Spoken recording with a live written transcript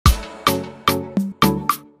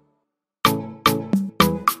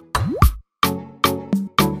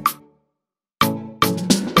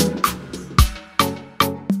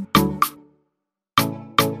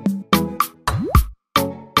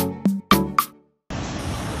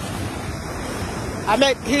I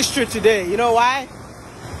made history today. You know why?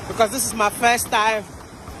 Because this is my first time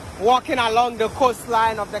walking along the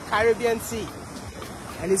coastline of the Caribbean Sea.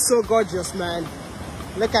 And it's so gorgeous, man.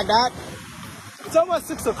 Look at that. It's almost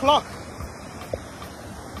 6 o'clock.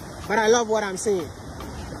 But I love what I'm seeing.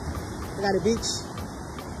 Look at the beach.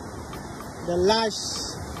 The lush,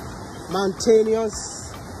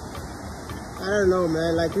 mountainous. I don't know,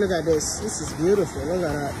 man. Like, look at this. This is beautiful. Look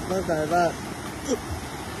at that. Look at that.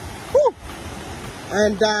 Woo!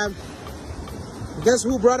 And guess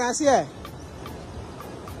who brought us here?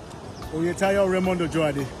 Tayo Raymond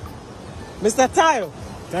Ojoade. Mr. Tayo.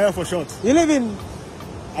 Tayo for short. You live in?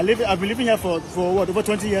 I've been living here for what, over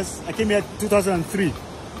 20 years. I came here 2003.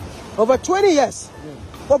 Over 20 years? Yeah.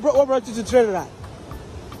 What brought you to Trinidad?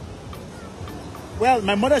 Well,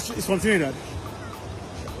 my mother is from Trinidad.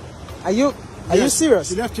 Are you serious?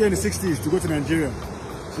 She left here in the 60s to go to Nigeria.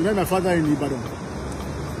 She met my father in Ibadan.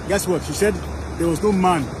 Guess what? She said there was no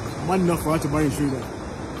man enough for her to marry in Trinidad.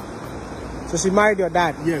 So she married your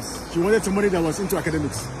dad? Yes. She wanted somebody that was into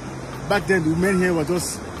academics. Back then, the men here were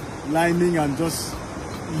just liming and just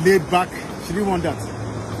laid back. She didn't want that.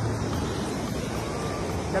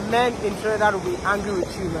 The men in Trinidad will be angry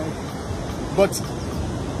with you, man. But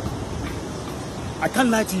I can't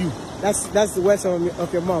lie to you. That's the words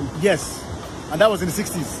of your mom? Yes. And that was in the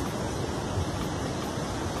 60s.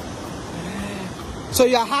 So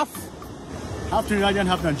you're half Trini-Nigerian,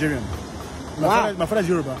 half Nigerian. Wow. My father's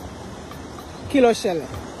Yoruba. Kilo Shelle.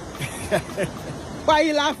 Why are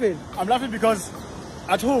you laughing? I'm laughing because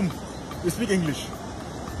at home we speak English.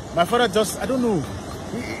 My father just, I don't know,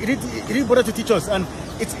 he didn't bother to teach us. And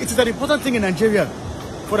it's an important thing in Nigeria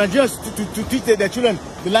for Nigerians to teach their children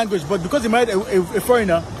the language. But because he married a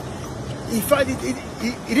foreigner, he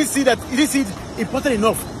didn't see it important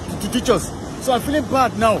enough to teach us. So I'm feeling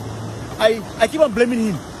bad now. I keep on blaming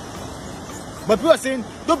him. But people are saying,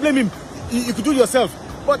 don't blame him. You could do it yourself.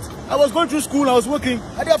 But I was going through school, I was working.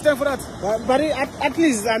 I didn't have time for that. But at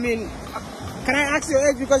least, I mean, can I ask your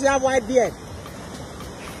age because you have white beard?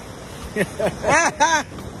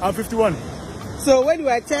 I'm 51. So when you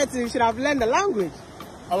were 30, you should have learned the language.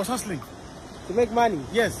 I was hustling. To make money?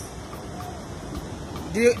 Yes.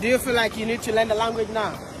 Do you feel like you need to learn the language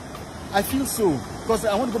now? I feel so. Because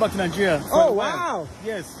I want to go back to Nigeria. Oh, wow.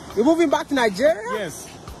 Yes. You're moving back to Nigeria? Yes.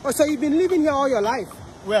 Oh, so you've been living here all your life?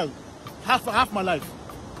 Well, half my life.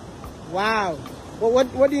 Wow. Well,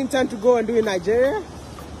 what do you intend to go and do in Nigeria?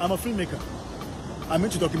 I'm a filmmaker. I'm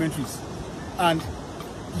into documentaries. And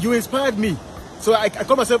you inspired me. So I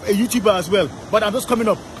call myself a YouTuber as well. But I'm just coming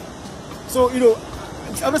up. So, you know,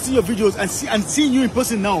 I'm just seeing your videos and seeing you in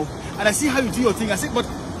person now. And I see how you do your thing. I say, but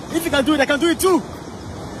if you can do it, I can do it too.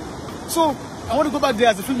 So I want to go back there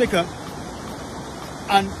as a filmmaker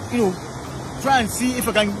and, you know, try and see if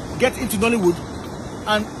I can get into Nollywood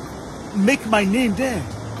and make my name there.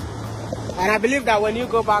 And I believe that when you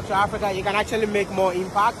go back to Africa, you can actually make more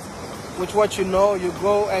impact with what you know. You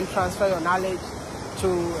go and transfer your knowledge to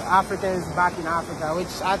Africans back in Africa, which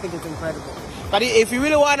I think is incredible. But if you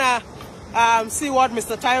really want to see what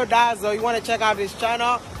Mr. Tayo does, or you want to check out his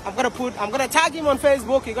channel, I'm gonna tag him on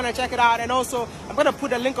Facebook. You're gonna check it out, and also I'm gonna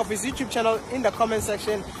put a link of his YouTube channel in the comment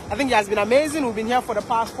section. I think he has been amazing. We've been here for the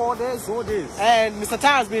past 4 days. 4 days. And Mr.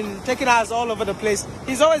 Tayo has been taking us all over the place.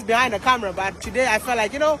 He's always behind the camera, but today I felt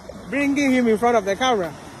like, you know, bringing him in front of the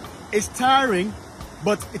camera. It's tiring,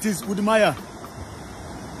 but it is Udumaya,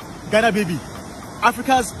 Ghana Baby,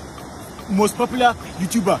 Africa's most popular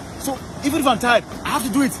YouTuber. So even if I'm tired, I have to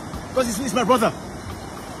do it because it's my brother.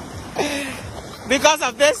 Because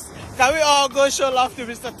of this, can we all go show love to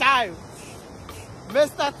Mr. Tayo?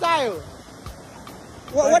 Mr. Tayo,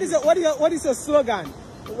 what is your slogan?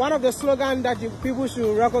 One of the slogans that people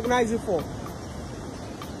should recognize you for?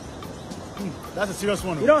 That's a serious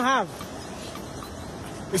one. You don't have.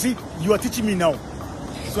 You see, you are teaching me now,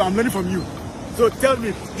 so I'm learning from you. So tell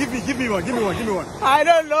me, give me one. I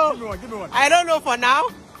don't know. Give me one. I don't know for now,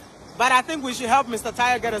 but I think we should help Mr.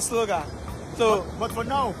 Tayo get a slogan. So, but for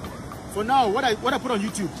now, what I put on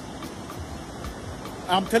YouTube,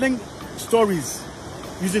 I'm telling stories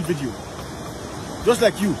using video. Just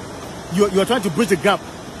like you are trying to bridge the gap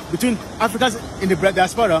between Africans in the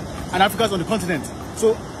diaspora and Africans on the continent.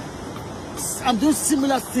 So I'm doing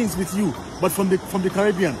similar things with you, but from the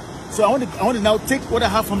Caribbean. So I want to now take what I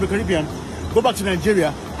have from the Caribbean, go back to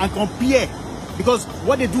Nigeria and compare, because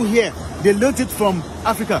what they do here, they learned it from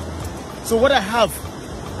Africa. So what I have,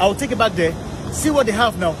 I'll take it back there, see what they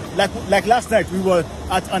have now. Like last night, we were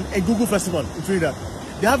at a Google festival in Trinidad.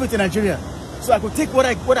 They have it in Nigeria. So I could take what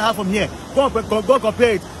I have from here, go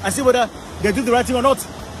compare it, and see whether they do the right thing or not.